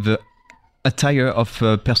depicts the attire of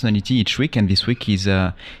personality each week, and this week he's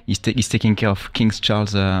taking care of King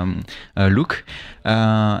Charles' look.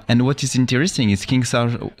 And what is interesting is King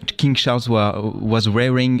Charles was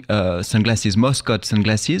wearing sunglasses, Moscot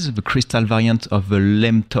sunglasses, the crystal variant of the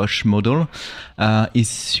Lemtosh model. His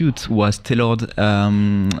suit was tailored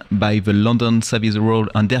by the London Savile Row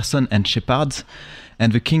Anderson and Shepard,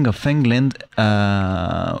 and the King of England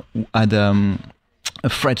had a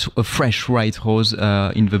fresh white rose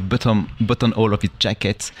in the buttonhole of his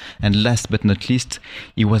jacket, and last but not least,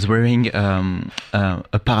 he was wearing a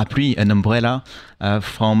parapluie, an umbrella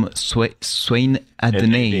from Swain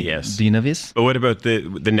Adeney. Yes. Do you know this? But what about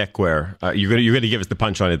the neckwear? You're going to give us the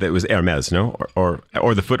punch on it that it was Hermès, no?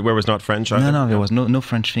 Or the footwear was not French? No, there was no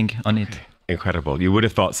French thing on it. Incredible. You would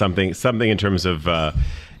have thought something in terms of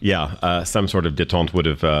some sort of détente would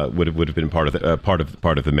have been part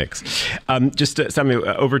of the mix. Samuel,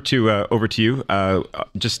 over to you.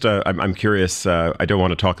 I'm curious. I don't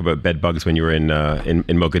want to talk about bed bugs when you were in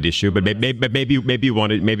Mogadishu, but maybe you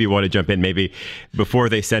want to jump in. Maybe before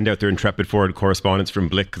they send out their intrepid forward correspondence from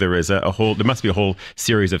Blick, there must be a whole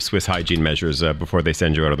series of Swiss hygiene measures before they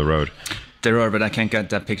send you out on the road. There are, but I can't get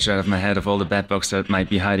that picture out of my head of all the bed bugs that might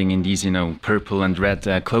be hiding in these, purple and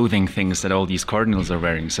red clothing things that all these cardinals are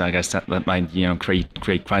wearing. So I guess that might,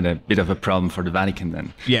 create quite a bit of a problem for the Vatican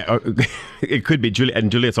then. Yeah, it could be.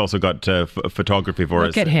 Juliet's also got photography for us.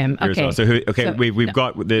 Look at him. Okay. Well. So we've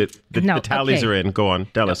got the tallies are in. Go on,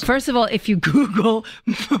 tell us. First of all, if you Google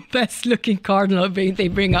best looking cardinal, they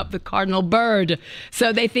bring up the cardinal bird.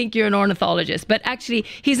 So they think you're an ornithologist. But actually,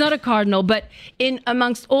 he's not a cardinal. But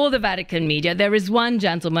amongst all the Vatican media, there is one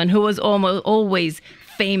gentleman who was always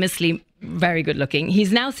famously very good looking.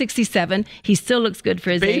 He's now 67. He still looks good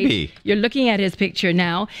for his age. You're looking at his picture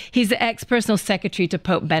now. He's the ex-personal secretary to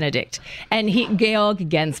Pope Benedict. And Georg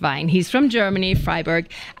Genswein. He's from Germany,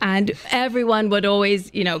 Freiburg. And everyone would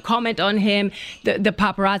always, comment on him. The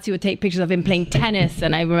paparazzi would take pictures of him playing tennis.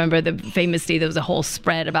 And I remember famously there was a whole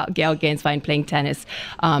spread about Georg Genswein playing tennis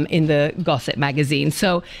in the Gossip magazine.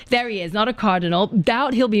 So there he is, not a cardinal.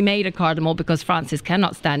 Doubt he'll be made a cardinal because Francis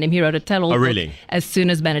cannot stand him. He wrote a tell-all book as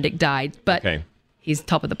soon as Benedict died. But he's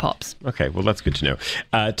top of the pops. Okay, well, that's good to know.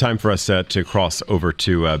 Time for us to cross over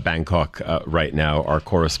to Bangkok right now. Our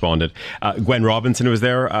correspondent, Gwen Robinson, was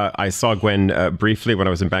there. I saw Gwen briefly when I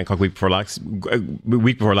was in Bangkok week before last.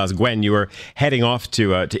 Gwen, you were heading off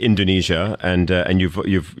to Indonesia, and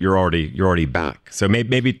you're already back. So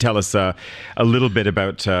maybe tell us a little bit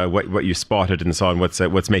about what you spotted and saw, and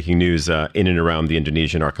what's making news in and around the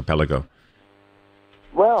Indonesian archipelago.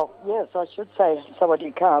 Well, yes, I should say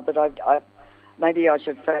sawadee-ka, but maybe I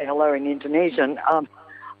should say hello in Indonesian.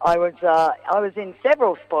 I was in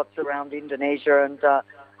several spots around Indonesia, and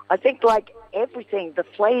I think, like everything, the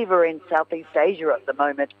flavour in Southeast Asia at the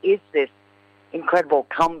moment is this incredible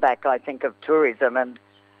comeback, I think, of tourism. And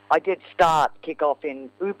I did kick off in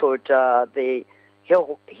Ubud, the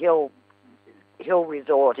hill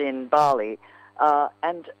resort in Bali.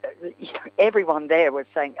 And everyone there was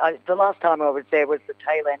saying, the last time I was there was the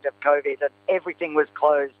tail end of COVID, and everything was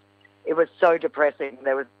closed. It was so depressing.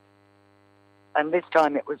 And this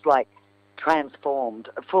time it was like transformed,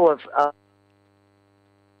 full of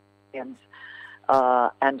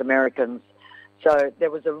and Americans. So there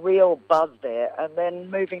was a real buzz there. And then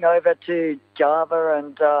moving over to Java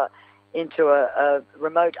and into a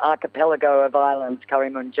remote archipelago of islands,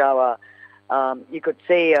 Karimun Jawa, you could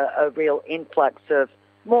see a real influx of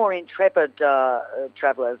more intrepid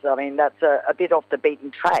travellers. I mean, that's a bit off the beaten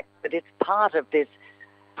track, but it's part of this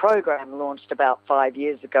program launched about 5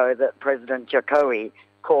 years ago that President Jokowi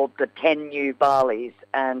called the 10 New Balis.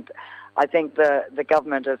 And I think the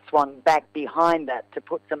government has swung back behind that to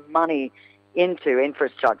put some money into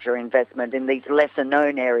infrastructure investment in these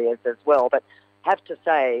lesser-known areas as well. But have to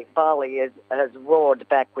say, Bali has roared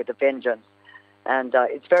back with a vengeance. And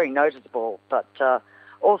it's very noticeable. But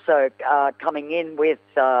also coming in with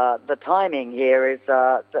the timing here is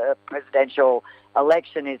the presidential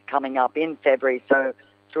election is coming up in February. So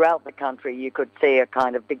throughout the country, you could see a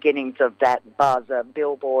kind of beginnings of that buzz,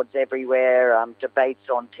 billboards everywhere, debates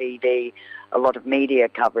on TV, a lot of media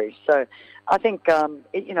coverage. So I think,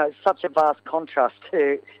 such a vast contrast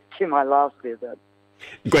to my last visit.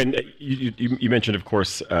 Gwen, you mentioned, of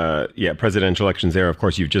course, presidential elections there. Of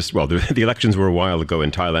course, the elections were a while ago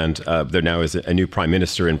in Thailand. There now is a new prime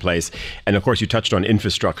minister in place. And of course, you touched on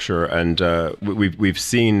infrastructure. And we've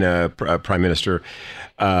seen Prime Minister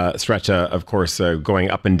Srettha, of course, going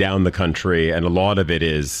up and down the country. And a lot of it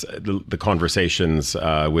is the conversations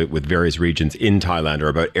with various regions in Thailand are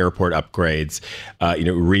about airport upgrades,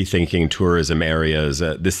 rethinking tourism areas.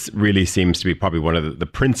 This really seems to be probably one of the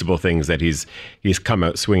principal things that he's come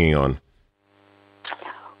out swinging on.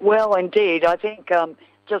 Well, indeed. I think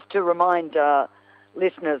just to remind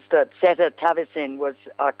listeners that Srettha Thavisin was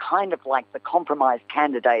kind of like the compromise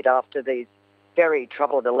candidate after these very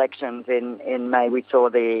troubled elections in May. We saw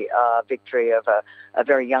the victory of a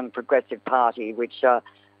very young progressive party, which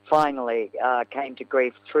finally came to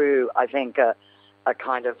grief through, I think, a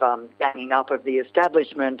kind of banging up of the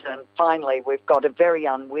establishment. And finally, we've got a very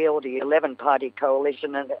unwieldy 11-party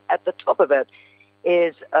coalition, and at the top of it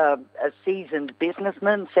is a seasoned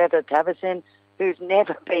businessman, Srettha Thavisin, who's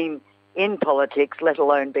never been in politics, let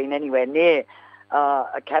alone been anywhere near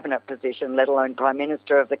a cabinet position, let alone prime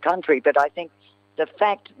minister of the country. But I think the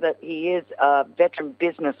fact that he is a veteran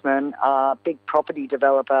businessman, a big property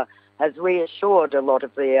developer, has reassured a lot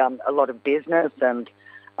of business and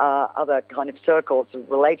other kind of circles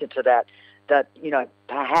related to that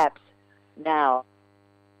perhaps now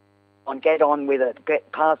get on with it,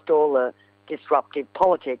 get past all the disruptive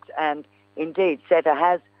politics. And indeed, Srettha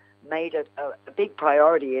has made it a big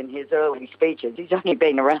priority in his early speeches. He's only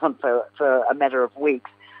been around for a matter of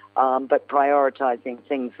weeks, but prioritising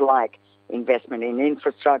things like investment in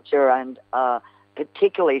infrastructure and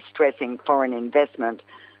particularly stressing foreign investment,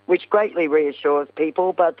 which greatly reassures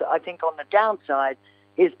people. But I think on the downside,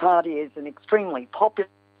 his party is an extremely popular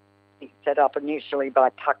party set up initially by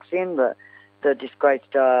Thaksin, the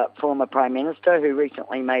disgraced former prime minister who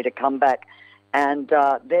recently made a comeback, and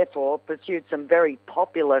therefore pursued some very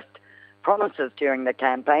populist promises during the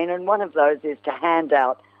campaign. And one of those is to hand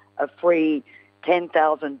out a free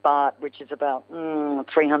 10,000 baht, which is about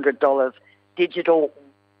 $300 digital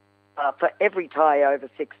for every Thai over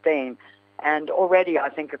 16. And already I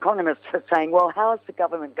think economists are saying, well, how is the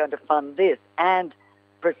government going to fund this and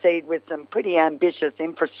proceed with some pretty ambitious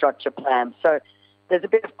infrastructure plans? So there's a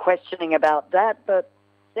bit of questioning about that, but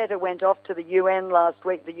Srettha went off to the UN last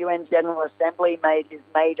week. The UN General Assembly made his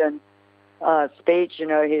maiden speech,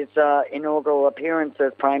 his inaugural appearance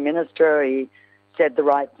as Prime Minister. He said the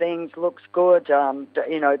right things, looks good,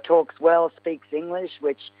 talks well, speaks English,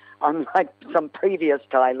 which unlike some previous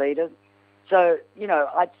Thai leaders. So,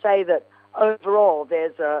 I'd say that overall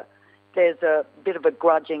there's a there's a bit of a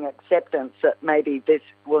grudging acceptance that maybe this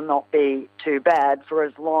will not be too bad for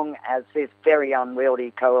as long as this very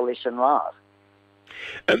unwieldy coalition lasts.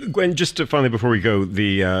 Gwen, just to finally before we go,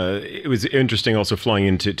 it was interesting also flying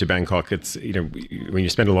into Bangkok. It's when you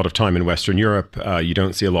spend a lot of time in Western Europe, you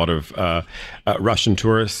don't see a lot of Russian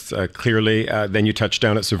tourists. Clearly, then you touch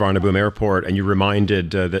down at Suvarnabhumi Airport, and you're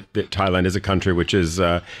reminded that Thailand is a country which is.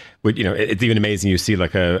 It's even amazing. You see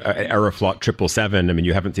like an Aeroflot 777. I mean,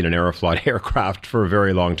 you haven't seen an Aeroflot aircraft for a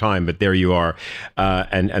very long time, but there you are.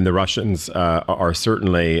 And the Russians are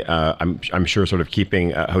certainly, I'm sure, sort of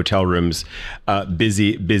keeping hotel rooms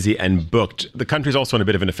busy and booked. The country's also on a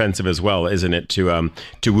bit of an offensive as well, isn't it? To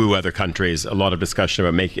woo other countries. A lot of discussion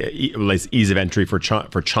about ease of entry for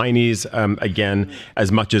Chinese again,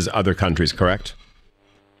 as much as other countries. Correct?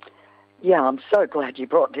 Yeah, I'm so glad you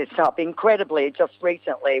brought this up. Incredibly, just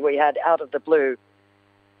recently we had out of the blue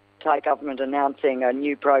Thai government announcing a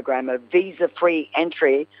new program of visa-free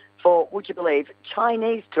entry for, would you believe,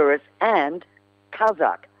 Chinese tourists and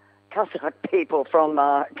Kazakh people from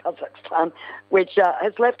Kazakhstan, which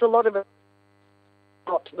has left a lot of it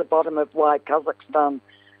got to the bottom of why Kazakhstan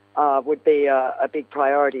would be a big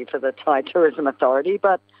priority for the Thai Tourism Authority,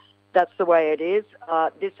 but that's the way it is.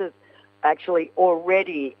 This is actually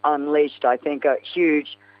already unleashed, I think, a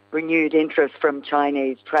huge renewed interest from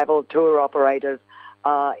Chinese travel tour operators.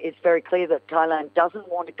 It's very clear that Thailand doesn't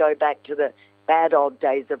want to go back to the bad old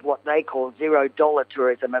days of what they call $0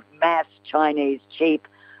 tourism, of mass Chinese cheap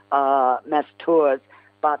mass tours,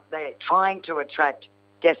 but they're trying to attract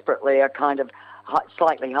desperately a kind of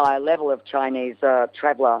slightly higher level of Chinese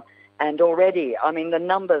traveller. And already, I mean, the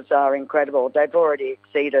numbers are incredible. They've already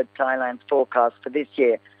exceeded Thailand's forecast for this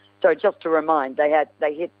year. So just to remind, they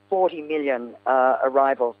hit 40 million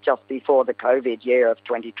arrivals just before the COVID year of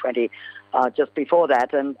 2020, just before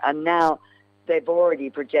that. And now they've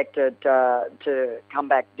already projected to come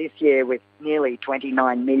back this year with nearly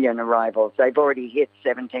 29 million arrivals. They've already hit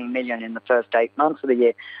 17 million in the first 8 months of the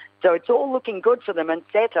year. So it's all looking good for them. And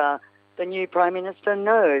Seta, the new Prime Minister,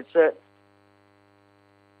 knows that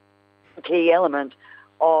the key element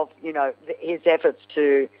of, his efforts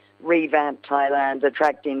to revamp Thailand,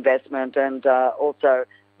 attract investment, and also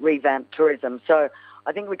revamp tourism. So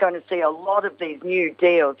I think we're going to see a lot of these new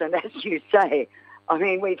deals. And as you say, I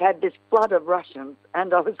mean, we've had this flood of Russians,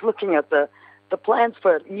 and I was looking at the plans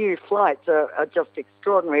for new flights are just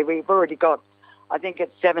extraordinary. We've already got, I think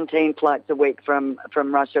it's 17 flights a week from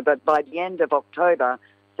Russia, but by the end of October,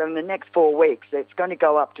 so in the next 4 weeks, it's going to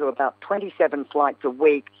go up to about 27 flights a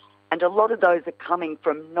week, and a lot of those are coming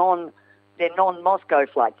from they're non-Moscow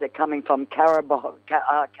flights. They're coming from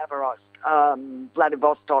Khabarovsk,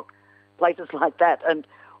 Vladivostok, places like that. And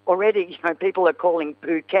already, people are calling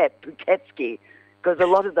Phuket, Phuketski, because a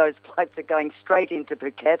lot of those flights are going straight into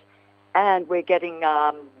Phuket. And we're getting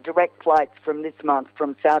direct flights from this month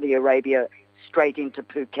from Saudi Arabia straight into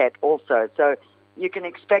Phuket also. So you can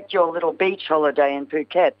expect your little beach holiday in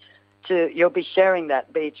Phuket you'll be sharing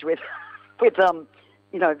that beach with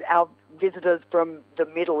our visitors from the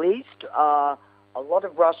Middle East, a lot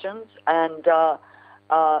of Russians, and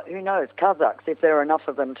who knows, Kazakhs, if there are enough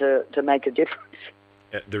of them to make a difference.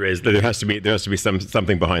 There has to be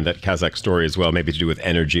something behind that Kazakh story as well, maybe to do with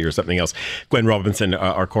energy or something else. Gwen Robinson,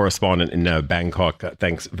 our correspondent in Bangkok,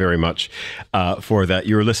 thanks very much for that.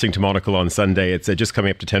 You're listening to Monocle on Sunday. It's just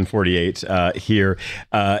coming up to 10:48 here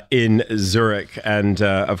in Zurich, and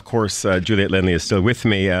of course Juliet Lindley is still with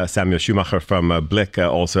me. Samuel Schumacher from Blick,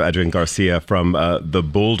 also Adrian Garcia from the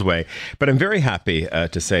Bold Way. But I'm very happy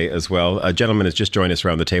to say as well, a gentleman has just joined us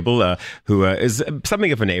around the table who is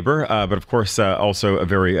something of a neighbor, but of course also a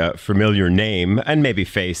very familiar name and maybe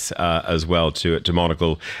face as well to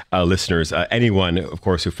Monocle listeners. Anyone, of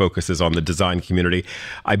course, who focuses on the design community.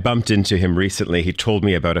 I bumped into him recently. He told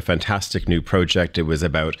me about a fantastic new project. It was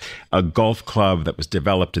about a golf club that was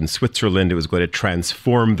developed in Switzerland. It was going to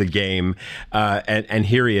transform the game. And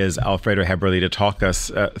here he is, Alfredo Heberli, to talk us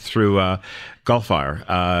through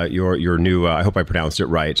Golfire, your new, I hope I pronounced it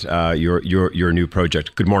right, your new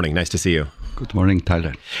project. Good morning. Nice to see you. Good morning,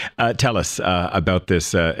 Tyler. Tell us about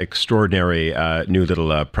this extraordinary new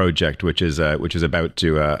little project, which is about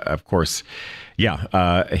to, of course,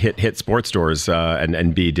 hit sports stores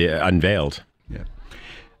and be unveiled. Yeah,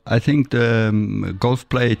 I think the golf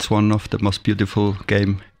play it's one of the most beautiful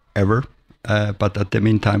game ever, but at the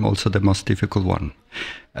meantime also the most difficult one.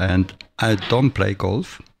 And I don't play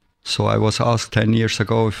golf, so I was asked 10 years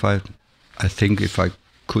ago if I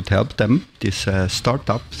could help them, this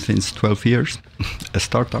startup since 12 years, a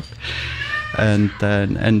startup. And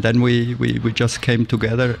then we just came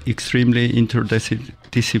together, extremely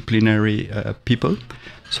multidisciplinary people.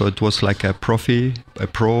 So it was like a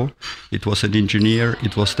pro, it was an engineer,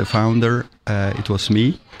 it was the founder, it was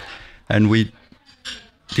me. And we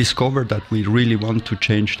discovered that we really want to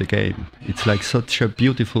change the game. It's like such a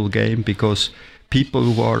beautiful game because people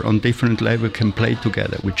who are on different level can play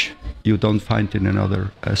together, which you don't find in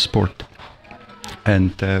another sport.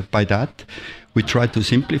 And by that, we try to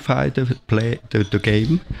simplify the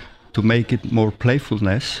game, to make it more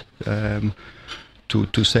playfulness,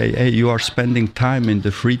 to say, hey, you are spending time in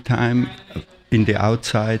the free time in the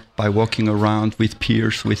outside by walking around with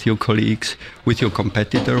peers, with your colleagues, with your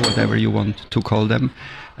competitor, whatever you want to call them,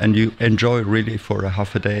 and you enjoy really for a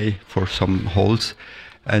half a day for some holes.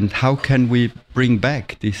 And how can we bring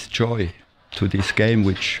back this joy to this game,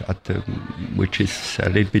 which is a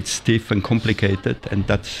little bit stiff and complicated? And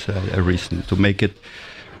that's a reason to make it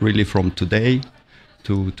really from today,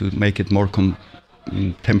 to make it more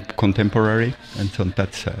contemporary, and so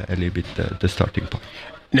that's a little bit the starting point.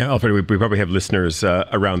 Now, Alfred, we probably have listeners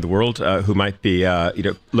around the world who might be,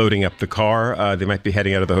 loading up the car. They might be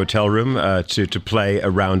heading out of the hotel room to play a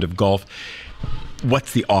round of golf.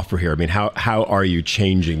 What's the offer here? I mean, how are you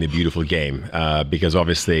changing the beautiful game? Because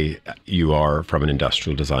obviously you are from an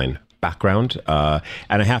industrial design background, and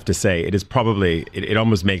I have to say, it is probably it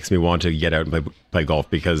almost makes me want to get out and play golf,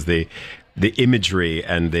 because the imagery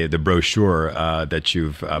and the brochure that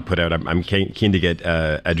you've put out, I'm keen to get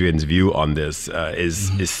Adrian's view on this,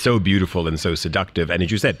 is so beautiful and so seductive. And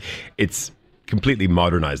as you said, it's completely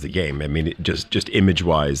modernized the game. I mean, just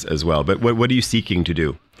image-wise as well. But what are you seeking to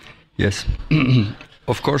do? Yes.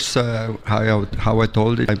 Of course, how I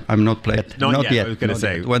told it, I'm not playing. Not yet. I was going to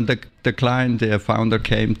say. Yet. When the client, the founder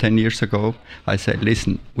came 10 years ago, I said,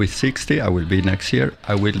 listen, with 60, I will be next year,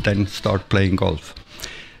 I will then start playing golf.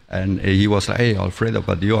 And he was like, hey, Alfredo,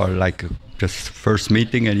 but you are like just first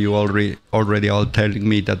meeting and you already all telling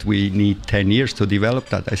me that we need 10 years to develop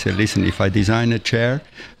that. I said, listen, if I design a chair,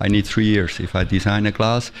 I need 3 years. If I design a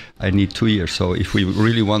glass, I need 2 years. So if we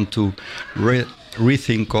really want to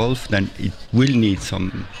rethink golf, then it will need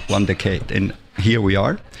one decade. And here we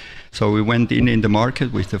are. So we went in the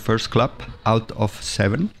market with the first club out of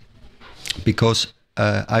 7, because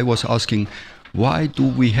I was asking, why do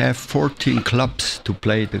we have 14 clubs to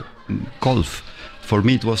play the golf? For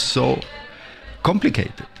me, it was so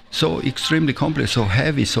complicated, so extremely complex, so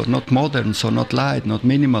heavy, so not modern, so not light, not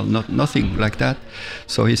minimal, nothing like that.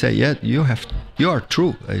 So he said, yeah, you are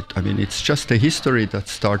true. I mean, it's just a history that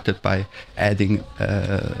started by adding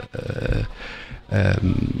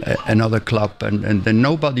another club, and then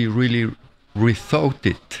nobody really rethought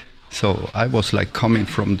it. So I was like coming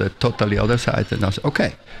from the totally other side, and I said,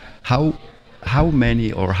 okay, how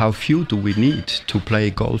many or how few do we need to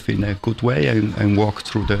play golf in a good way and walk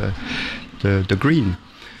through the green?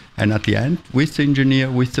 And at the end, with the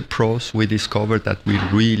engineer, with the pros, we discovered that we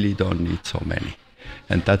really don't need so many.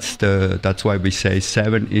 And that's why we say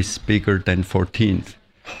 7 is bigger than 14.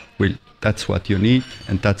 That's what you need,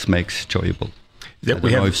 and that makes enjoyable. I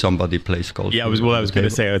don't know if somebody plays golf. Yeah, I was going to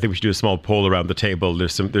say, I think we should do a small poll around the table.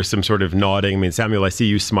 There's some sort of nodding. I mean, Samuel, I see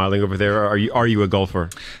you smiling over there. Are you a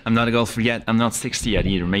golfer? I'm not a golfer yet. I'm not 60 yet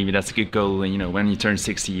either. Maybe that's a good goal. You know, when you turn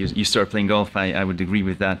 60, you start playing golf. I would agree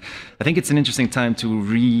with that. I think it's an interesting time to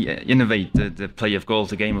re-innovate the play of golf,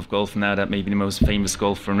 the game of golf, now that maybe the most famous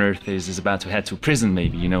golfer on earth is about to head to prison,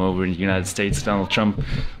 maybe. You know, over in the United States, Donald Trump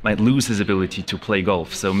might lose his ability to play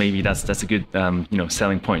golf. So maybe that's a good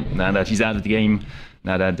selling point. Now that he's out of the game,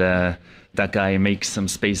 now that that guy makes some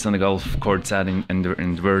space on the golf courts out in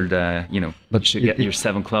the world, but you should get your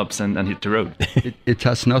 7 clubs and hit the road. It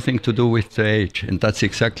has nothing to do with the age, and that's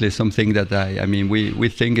exactly something that I mean, we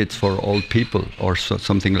think it's for old people or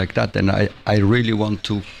something like that, and I really want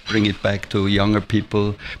to bring it back to younger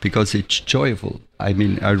people because it's joyful. I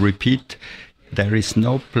mean, I repeat, there is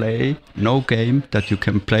no game that you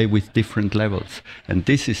can play with different levels. And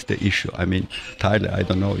this is the issue. I mean, Tyler, I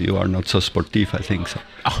don't know, you are not so sportive, I think so.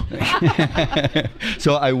 Oh.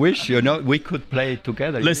 So I wish, we could play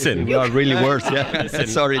together. Listen. We are really worse, yeah. Listen,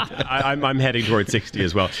 sorry. I'm heading towards 60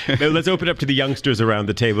 as well. Now, let's open up to the youngsters around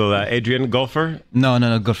the table. Adrian, golfer? No,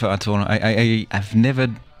 not golfer at all. I've never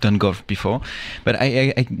done golf before, but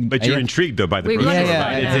But you're intrigued though by the process.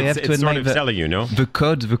 Yeah. It's sort of selling you, no? The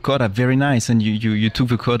code are very nice, and you took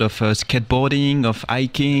the code of skateboarding, of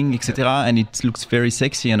hiking, etc., and it looks very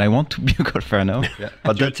sexy. And I want to be a golfer now. Yeah.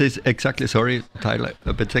 But that is exactly, sorry, Tyler,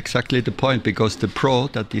 but exactly the point, because the pro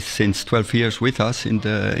that is since 12 years with us in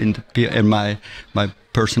my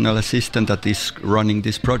personal assistant that is running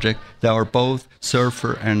this project, they are both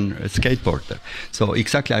surfer and skateboarder. So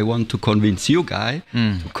exactly, I want to convince you guys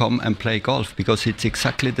to come and play golf, because it's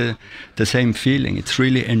exactly the same feeling. It's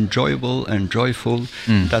really enjoyable and joyful.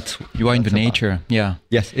 That's you are in the nature. Yeah.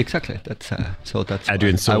 Yes, exactly. That's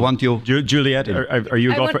Adrian, so I want you. Juliet, are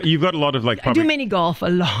you a golfer? You've got a lot of like. I do mini golf a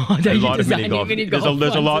lot. A lot of mini golf.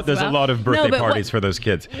 There's a lot of birthday parties for those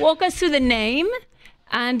kids. Walk us through the name.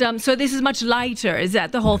 And so this is much lighter. Is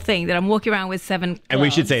that the whole thing, that I'm walking around with 7 clubs? And we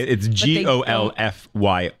should say it's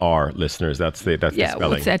GOLFYR, listeners. That's the spelling.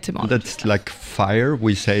 What's that, Timon? That's like fire.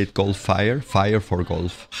 We say it golf fire for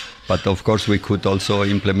golf. But of course, we could also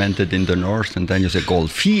implement it in the north, and then you say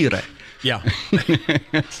golfire. Yeah.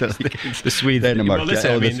 So the Swedes. Denmark, well,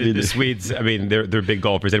 listen, the Swedes, I mean, they're big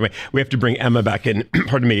golfers. Anyway, we have to bring Emma back in,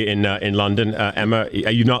 pardon me, in London. Emma,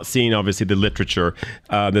 you've not seen, obviously, the literature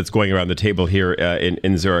that's going around the table here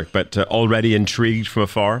in Zurich, but already intrigued from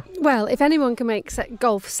afar? Well, if anyone can make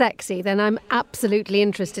golf sexy, then I'm absolutely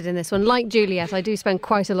interested in this one. Like Juliet, I do spend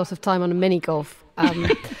quite a lot of time on a mini golf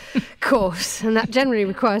course, and that generally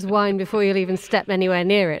requires wine before you'll even step anywhere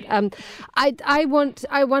near it. I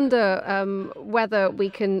wonder whether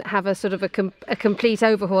we can have a sort of a complete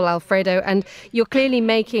overhaul, Alfredo. And you're clearly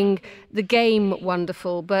making the game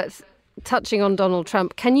wonderful, but touching on Donald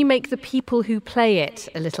Trump, can you make the people who play it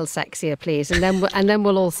a little sexier, please? And then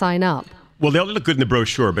we'll all sign up. Well, they all look good in the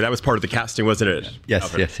brochure, but that was part of the casting, wasn't it?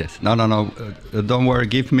 Yes. No. Don't worry.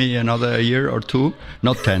 Give me another year or two.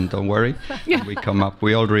 Not 10. Don't worry. We come up.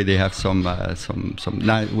 We already have some.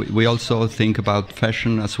 Now we also think about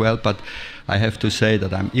fashion as well. But I have to say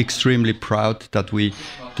that I'm extremely proud that we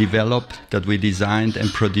developed, that we designed and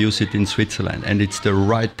produced it in Switzerland, and it's the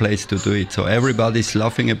right place to do it. So everybody's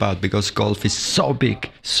laughing about, because golf is so big,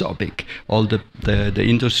 all the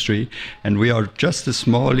industry, and we are just a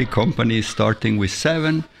small company starting with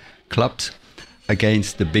 7 clubs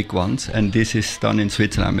against the big ones, and this is done in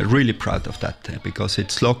Switzerland. I'm really proud of that because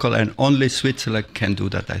it's local, and only Switzerland can do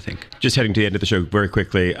that, I think. Just heading to the end of the show very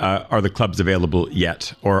quickly, are the clubs available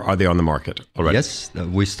yet, or are they on the market already? Yes,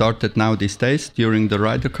 we started now these days during the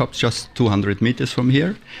Ryder Cup, just 200 meters from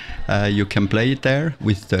here. You can play it there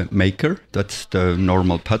with the maker, that's the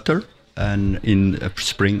normal putter. And in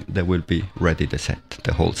spring, they will be ready,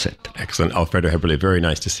 the whole set. Excellent. Alfredo Heberle, very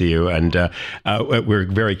nice to see you. And we're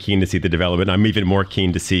very keen to see the development. I'm even more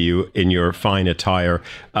keen to see you in your fine attire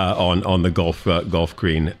on the golf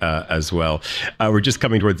green as well. We're just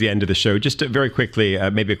coming towards the end of the show. Just very quickly,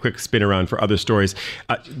 maybe a quick spin around for other stories.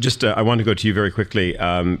 I want to go to you very quickly,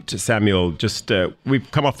 to Samuel.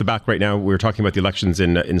 We've come off the back right now. We're talking about the elections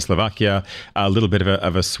in Slovakia, a little bit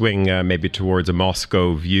of a swing maybe towards a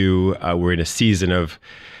Moscow view. We're in a season of,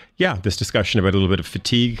 this discussion about a little bit of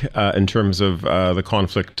fatigue in terms of the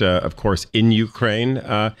conflict, of course, in Ukraine.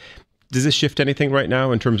 Does this shift anything right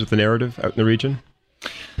now in terms of the narrative out in the region?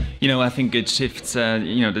 I think it shifts,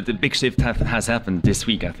 the big shift has happened this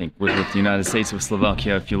week, I think, with the United States, with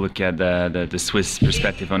Slovakia. If you look at the Swiss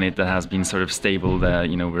perspective on it, that has been sort of stable,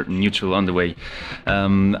 we're neutral on the way.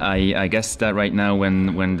 I guess that right now,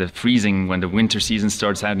 when the winter season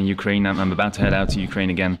starts out in Ukraine, I'm about to head out to Ukraine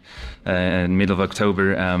again in middle of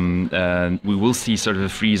October. We will see sort of a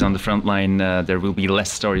freeze on the front line. There will be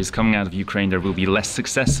less stories coming out of Ukraine. There will be less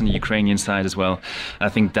success on the Ukrainian side as well. I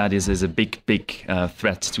think that is a big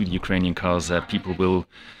threat to the Ukrainian cause. People will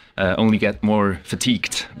only get more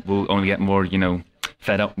fatigued, will only get more,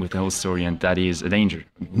 fed up with the whole story, and that is a danger.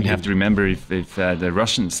 We have to remember, if the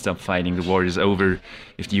Russians stop fighting, the war is over.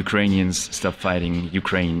 If the Ukrainians stop fighting,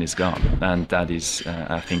 Ukraine is gone, and that is,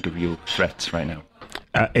 I think, a real threat right now.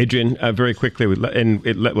 Adrian, very quickly,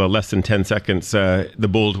 less than 10 seconds, The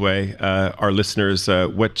Bold Way, our listeners,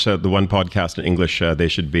 which the one podcast in English they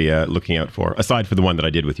should be looking out for, aside from the one that I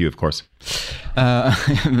did with you, of course?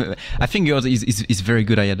 I think yours is very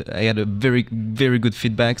good. I had a very, very good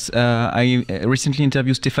feedbacks. I recently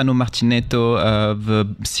interviewed Stefano Martinetto, the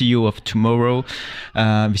CEO of Tomorrow.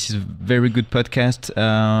 This is a very good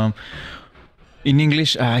podcast. In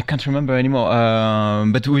English, I can't remember anymore,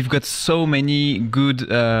 but we've got so many good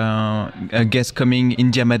guests coming.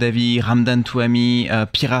 India Madhavi, Ramdan Touami,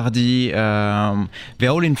 Pirardi. They're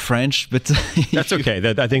all in French, but... That's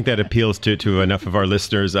okay. I think that appeals to enough of our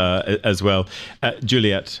listeners as well.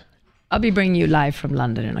 Juliet. I'll be bringing you live from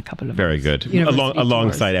London in a couple of Very months. good.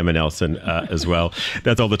 Alongside Emma Nelson as well.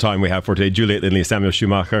 That's all the time we have for today. Juliet Lindley, Samuel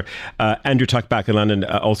Schumacher, Andrew Tuck back in London,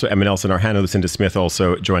 also Emma Nelson, our Hannah Lucinda Smith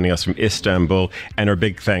also joining us from Istanbul. And our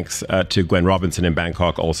big thanks to Gwen Robinson in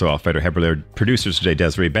Bangkok, also Alfredo Heberle, producers today,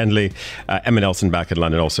 Desiree Bentley, Emma Nelson back in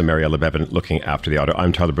London, also Mariella Bevan looking after the audio.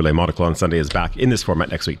 I'm Tyler Burley. Monocle on Sunday is back in this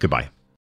format next week. Goodbye.